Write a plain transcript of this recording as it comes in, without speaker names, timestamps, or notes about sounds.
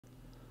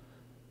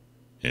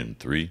In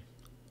 3,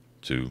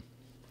 2,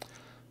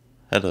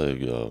 had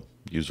a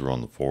user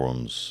on the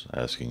forums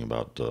asking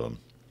about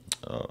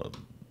uh,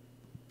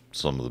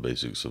 some of the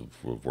basics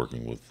of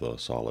working with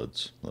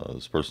solids.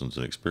 This person's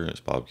an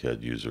experienced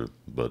BobCAD user,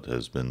 but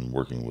has been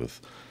working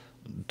with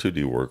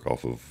 2D work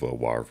off of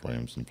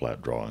wireframes and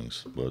flat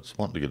drawings, but it's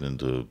wanting to get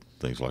into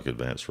things like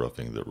advanced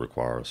roughing that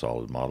require a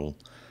solid model.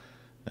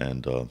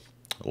 And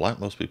like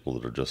most people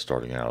that are just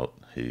starting out,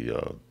 he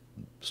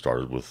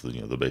started with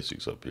the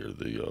basics up here,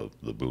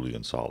 the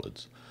Boolean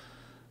solids,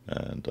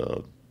 and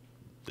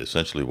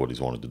essentially what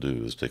he's wanted to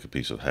do is take a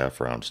piece of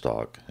half round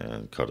stock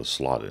and cut a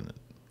slot in it.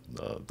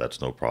 That's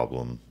no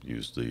problem.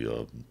 Use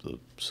the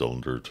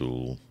cylinder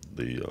tool,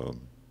 the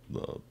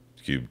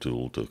cube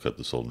tool to cut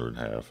the cylinder in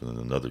half, and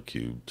then another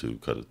cube to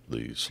cut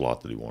the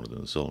slot that he wanted in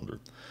the cylinder.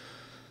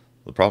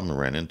 The problem he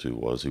ran into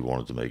was he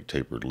wanted to make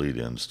tapered lead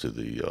ends to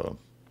the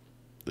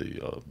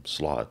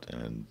slot,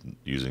 and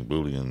using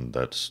Boolean,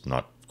 that's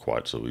not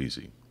quite so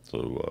easy.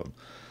 So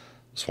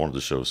just wanted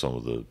to show some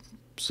of the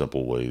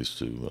simple ways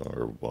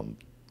to,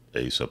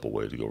 a simple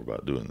way to go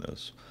about doing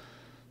this.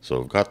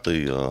 So I've got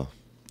the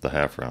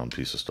half round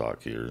piece of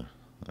stock here,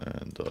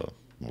 and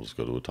we'll just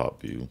go to a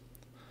top view.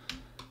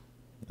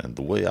 And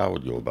the way I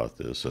would go about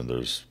this, and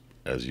there's,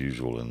 as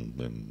usual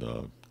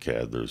in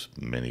CAD, there's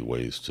many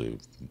ways to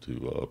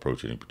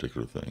approach any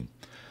particular thing.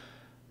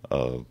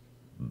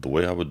 The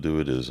way I would do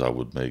it is I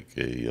would make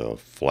a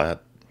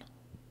flat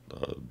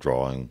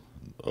drawing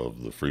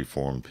of the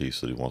freeform piece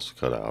that he wants to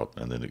cut out,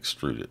 and then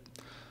extrude it.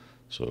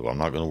 So I'm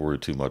not going to worry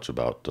too much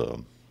about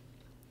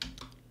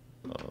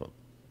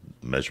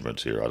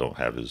measurements here. I don't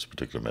have his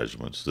particular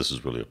measurements. This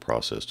is really a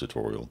process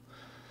tutorial.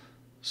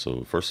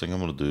 So first thing I'm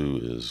going to do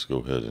is go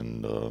ahead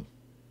and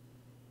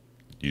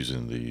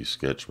using the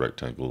sketch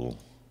rectangle,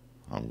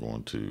 I'm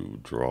going to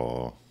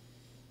draw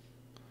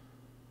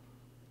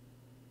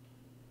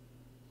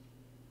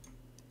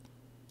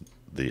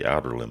the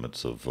outer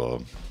limits of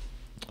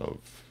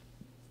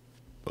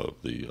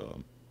the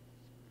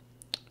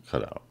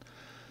cutout.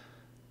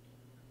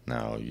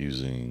 Now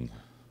using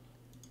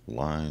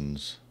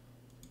lines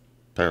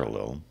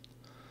parallel,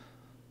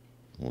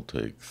 we'll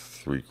take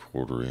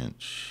 3/4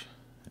 inch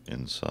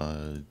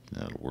inside.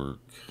 That'll work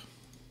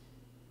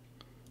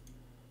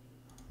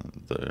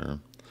there.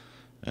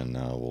 And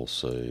now we'll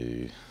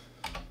say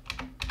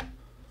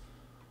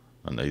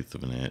 1/8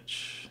 of an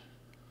inch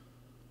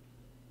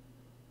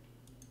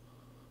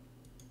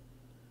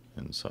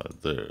inside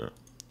there,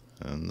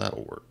 and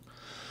that'll work.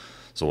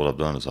 So what I've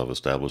done is I've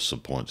established some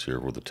points here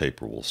where the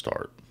taper will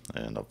start,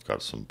 and I've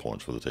got some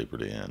points for the taper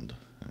to end.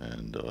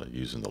 And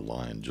using the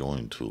line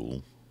join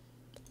tool,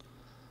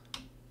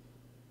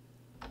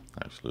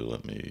 actually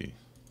let me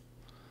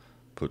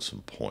put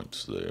some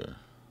points there,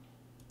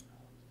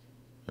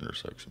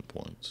 intersection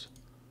points.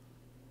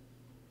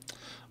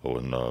 Oh,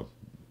 and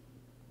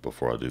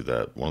before I do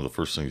that, one of the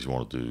first things you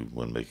want to do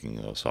when making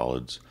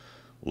solids,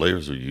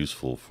 layers are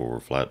useful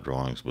for flat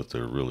drawings, but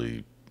they're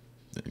really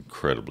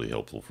incredibly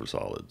helpful for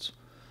solids.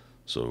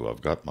 So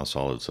I've got my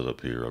solid set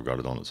up here. I've got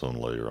it on its own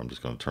layer. I'm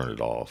just going to turn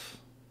it off.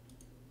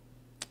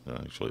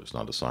 Actually, it's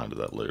not assigned to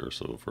that layer,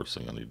 so the first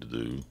thing I need to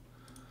do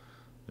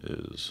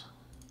is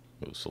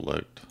go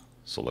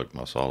select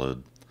my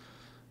solid,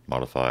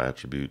 modify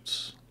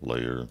attributes,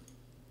 layer,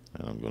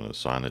 and I'm going to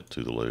assign it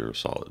to the layer of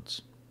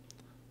solids.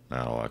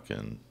 Now I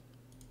can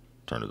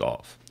turn it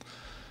off,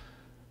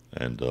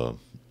 and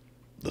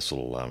this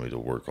will allow me to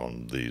work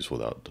on these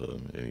without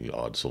any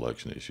odd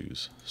selection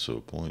issues.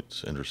 So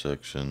points,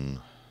 intersection,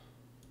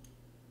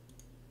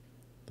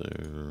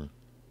 there,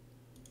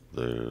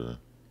 there,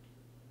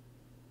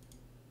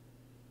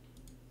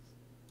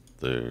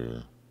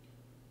 there,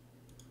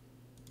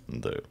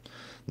 and there.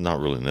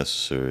 Not really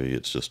necessary,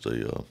 it's just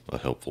a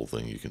helpful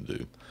thing you can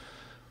do.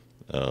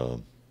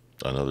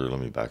 Let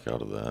me back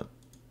out of that,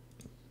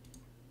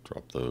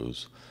 drop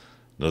those.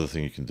 Another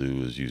thing you can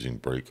do is using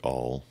break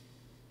all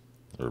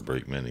or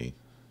break many.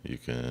 You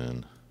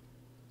can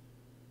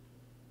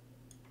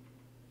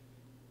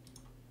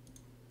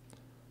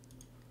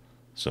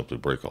simply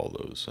break all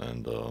those,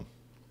 and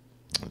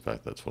in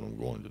fact that's what I'm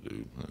going to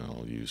do.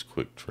 I'll use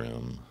quick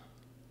trim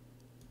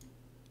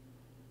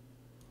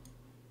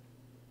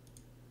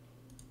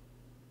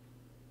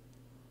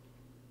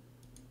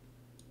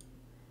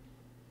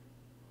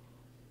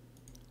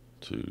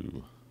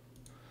to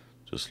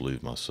just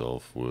leave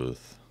myself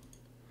with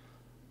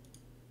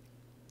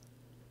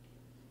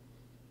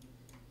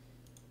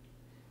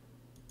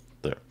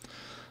there.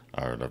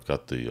 Alright, I've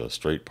got the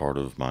straight part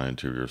of my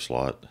interior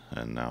slot,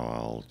 and now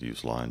I'll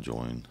use line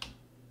join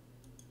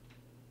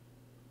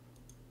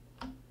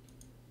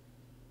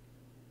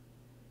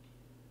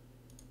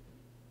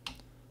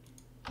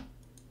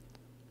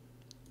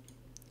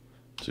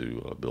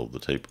to build the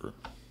taper.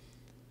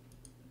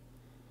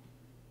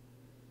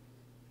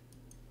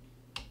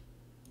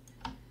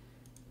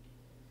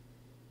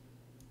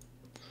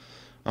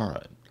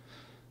 Alright,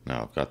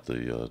 now I've got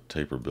the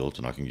taper built,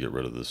 and I can get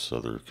rid of this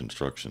other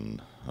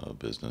construction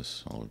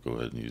business. I'll go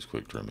ahead and use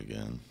quick trim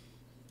again.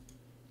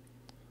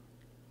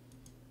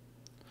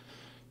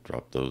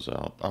 Drop those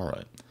out. All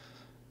right.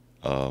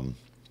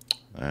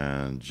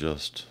 And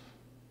just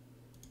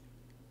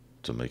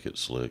to make it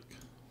slick,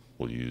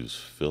 we'll use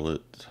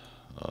fillet.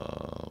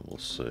 We'll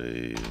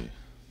say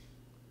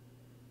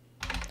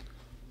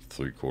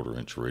 3/4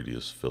 inch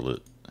radius fillet.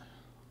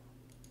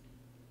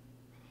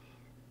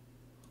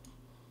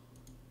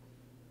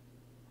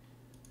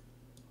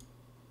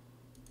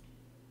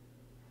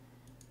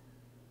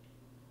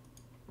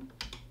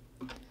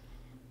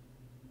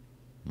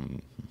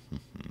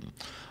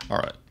 All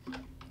right.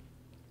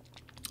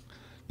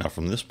 Now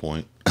from this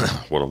point,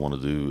 what I want to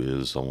do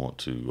is I want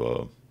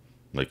to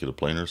make it a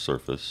planar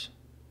surface.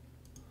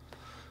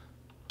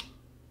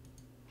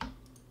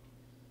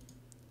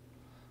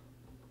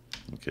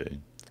 Okay.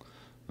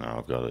 Now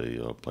I've got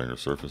a planar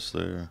surface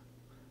there,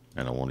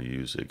 and I want to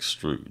use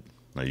extrude.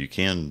 Now you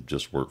can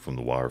just work from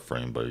the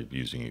wireframe by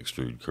using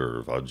extrude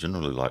curve. I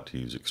generally like to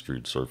use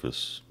extrude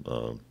surface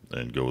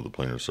and go with the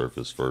planar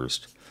surface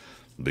first,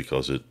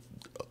 because it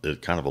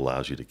kind of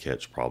allows you to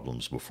catch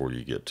problems before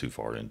you get too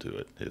far into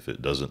it. If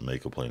it doesn't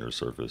make a planar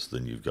surface,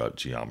 then you've got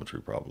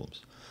geometry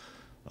problems.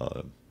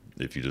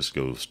 If you just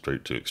go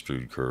straight to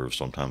extrude curve,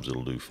 sometimes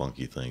it'll do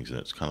funky things, and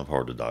it's kind of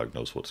hard to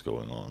diagnose what's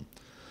going on.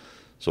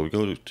 So we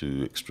go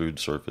to extrude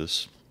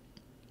surface.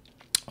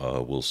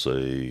 We'll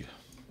say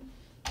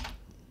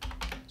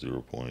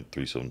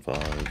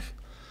 0.375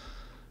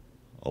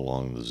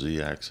 along the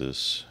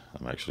z-axis.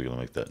 I'm actually going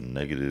to make that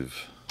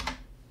negative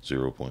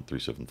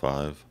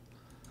 0.375.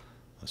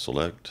 I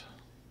select,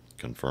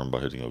 confirm by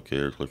hitting OK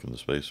or clicking the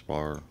space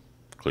bar,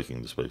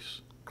 clicking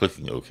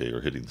OK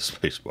or hitting the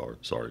space bar,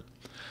 sorry.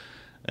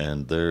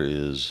 And there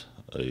is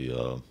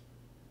an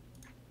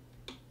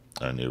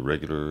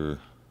irregular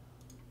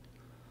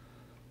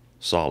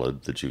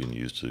solid that you can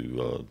use to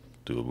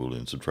do a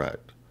Boolean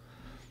subtract.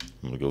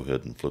 I'm going to go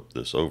ahead and flip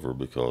this over,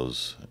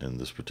 because in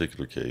this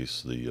particular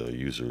case the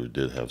user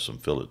did have some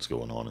fillets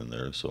going on in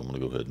there. So I'm going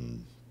to go ahead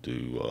and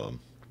do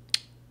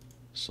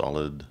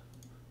solid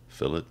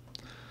fillet.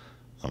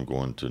 I'm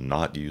going to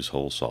not use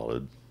whole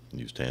solid,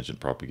 use tangent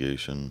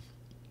propagation.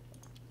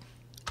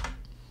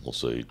 We'll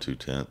say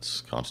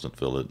 2/10 constant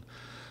fillet,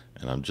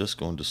 and I'm just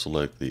going to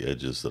select the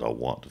edges that I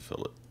want to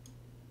fillet.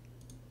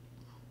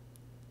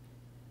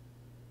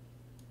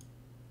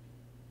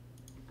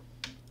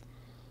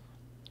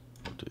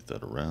 Rotate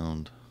that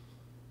around.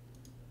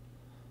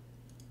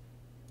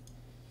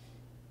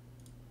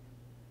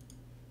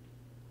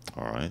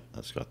 Alright,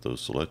 that's got those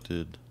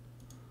selected.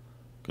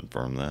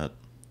 Confirm that.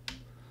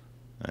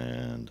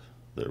 And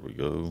there we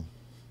go.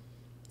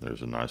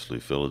 There's a nicely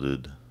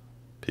filleted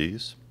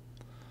piece.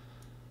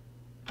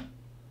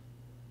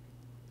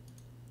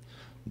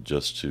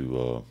 Just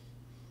to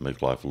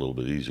make life a little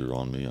bit easier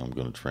on me, I'm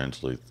going to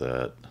translate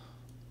that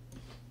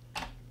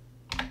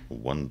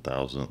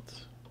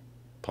 1/1000th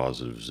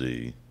positive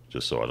z,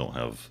 just so I don't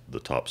have the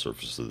top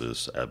surface of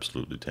this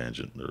absolutely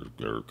tangent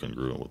or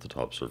congruent with the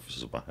top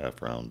surface of my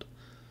half round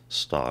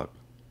stock.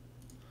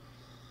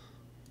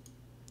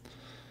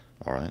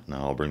 Alright,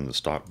 now I'll bring the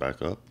stock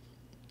back up,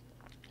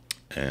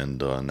 and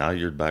now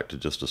you're back to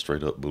just a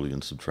straight up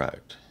Boolean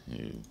subtract.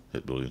 You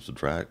hit Boolean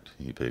subtract,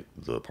 you pick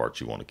the parts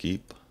you want to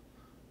keep,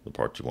 the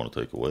parts you want to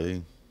take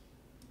away,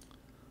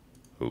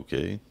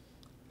 OK,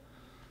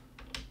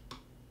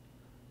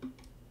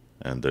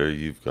 and there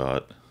you've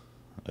got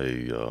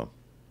a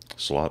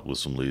slot with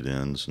some lead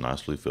ends,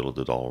 nicely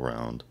filleted all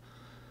around.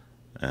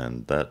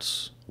 And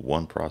that's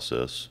one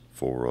process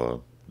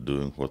for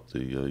doing what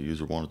the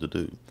user wanted to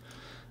do.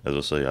 As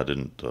I say, I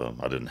didn't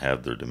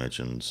have their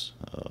dimensions,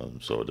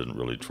 so I didn't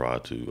really try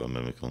to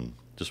mimic them.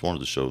 Just wanted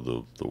to show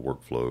the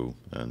workflow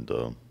and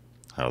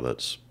how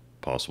that's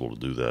possible to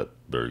do that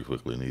very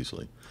quickly and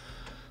easily.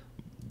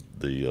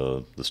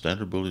 The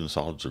standard Boolean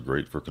solids are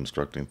great for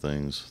constructing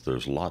things.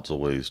 There's lots of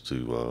ways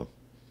to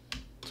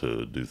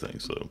do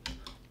things, though.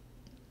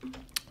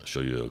 I'll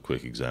show you a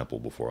quick example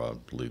before I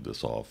leave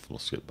this off.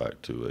 Let's get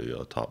back to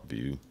a top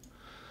view.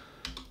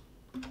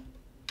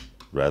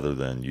 Rather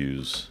than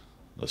use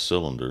a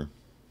cylinder,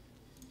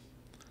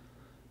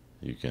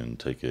 you can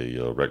take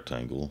a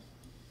rectangle,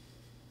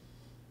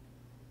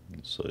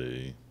 let's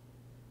say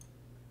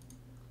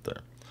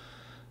there,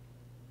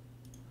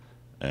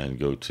 and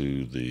go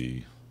to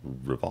the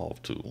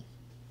Revolve tool.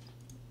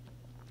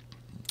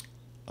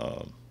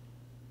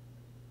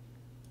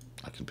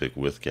 I can pick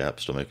width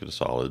gaps to make it a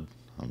solid.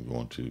 I'm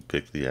going to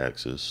pick the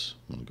axis.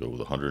 I'm going to go with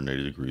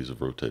 180 degrees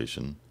of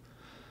rotation.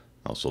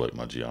 I'll select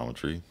my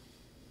geometry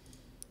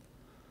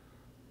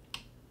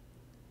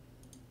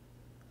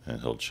and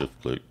hold shift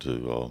click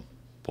to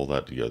pull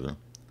that together.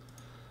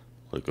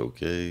 Click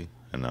OK,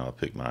 and now I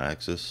pick my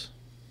axis.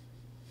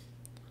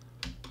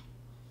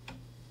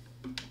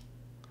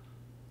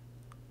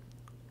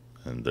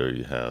 And there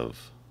you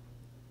have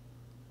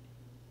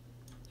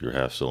your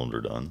half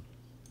cylinder done.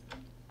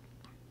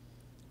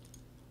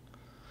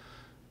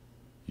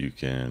 You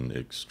can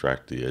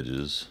extract the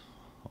edges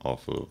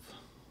off of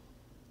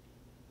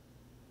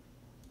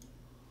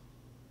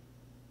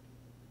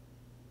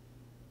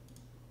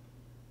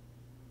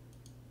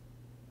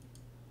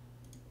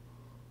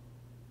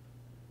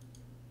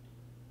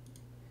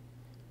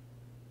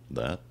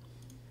that.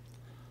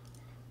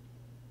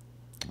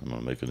 I'm going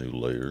to make a new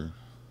layer.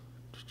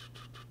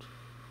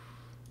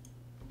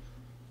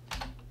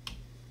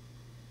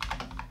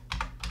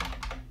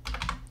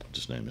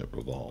 Just name it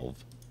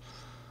Revolve.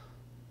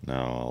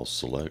 Now I'll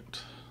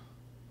select,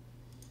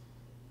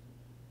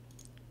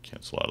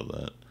 cancel out of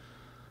that,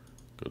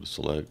 go to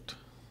select,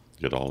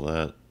 get all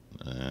that,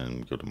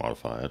 and go to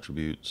modify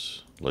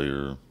attributes,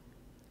 layer,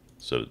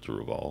 set it to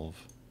Revolve,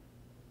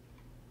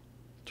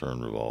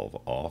 turn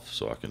Revolve off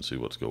so I can see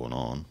what's going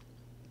on.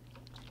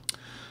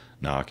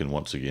 Now I can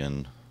once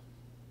again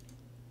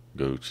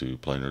go to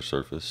planar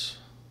surface,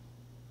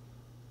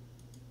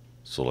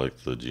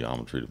 select the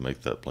geometry to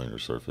make that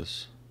planar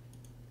surface.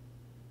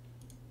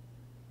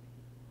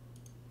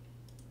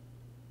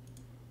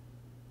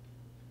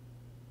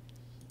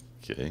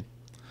 Okay,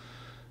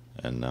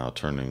 and now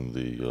turning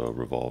the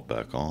Revolve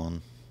back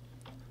on,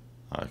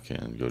 I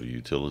can go to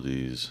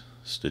utilities,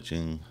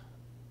 stitching,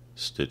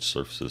 stitch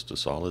surfaces to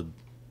solid,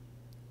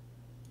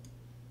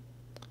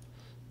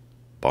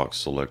 box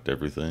select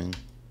everything,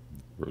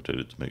 rotate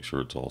it to make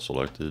sure it's all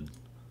selected,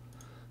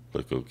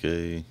 click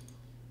OK,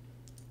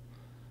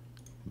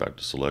 back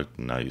to select,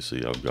 and now you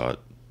see I've got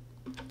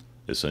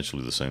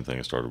essentially the same thing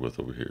I started with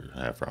over here,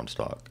 half round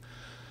stock.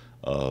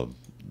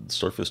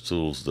 Surface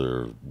tools,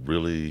 they're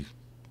really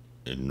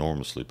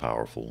enormously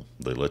powerful.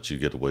 They let you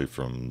get away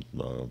from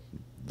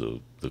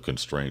the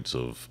constraints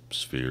of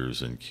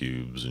spheres and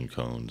cubes and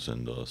cones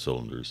and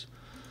cylinders,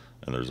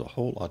 and there's a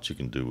whole lot you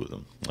can do with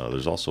them.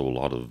 There's also a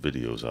lot of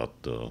videos out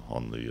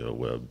on the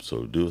web,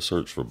 so do a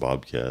search for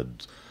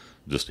BobCAD,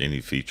 just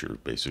any feature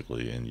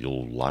basically, and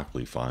you'll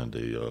likely find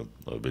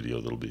a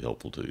video that'll be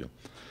helpful to you.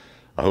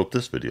 I hope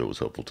this video was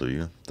helpful to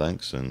you.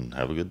 Thanks, and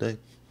have a good day.